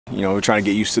You know, we're trying to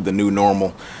get used to the new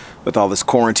normal with all this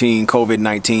quarantine,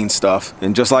 COVID-19 stuff.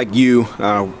 And just like you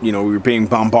know, we were being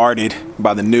bombarded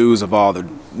by the news of all the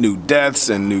new deaths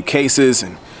and new cases,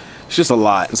 and it's just a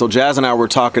lot. And so Jazz and I were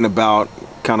talking about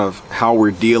kind of how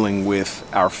we're dealing with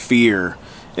our fear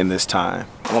in this time.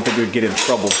 I don't think we'd get in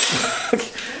trouble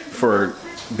for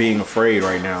being afraid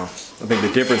right now. I think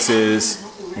the difference is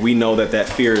we know that that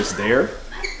fear is there,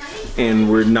 and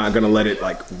we're not gonna let it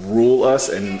like rule us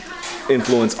and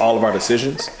influence all of our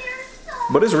decisions.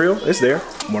 But it's real, it's there.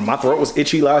 When my throat was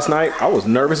itchy last night, I was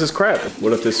nervous as crap.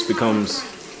 What if this becomes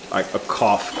like a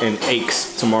cough and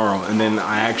aches tomorrow, and then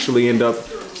I actually end up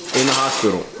in the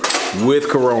hospital with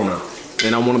corona,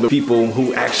 and I'm one of the people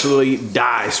who actually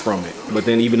dies from it. But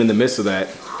then even in the midst of that,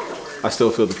 I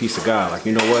still feel the peace of God. Like,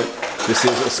 you know what? This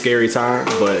is a scary time,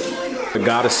 but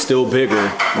God is still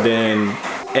bigger than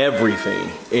everything,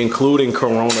 including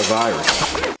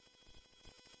coronavirus.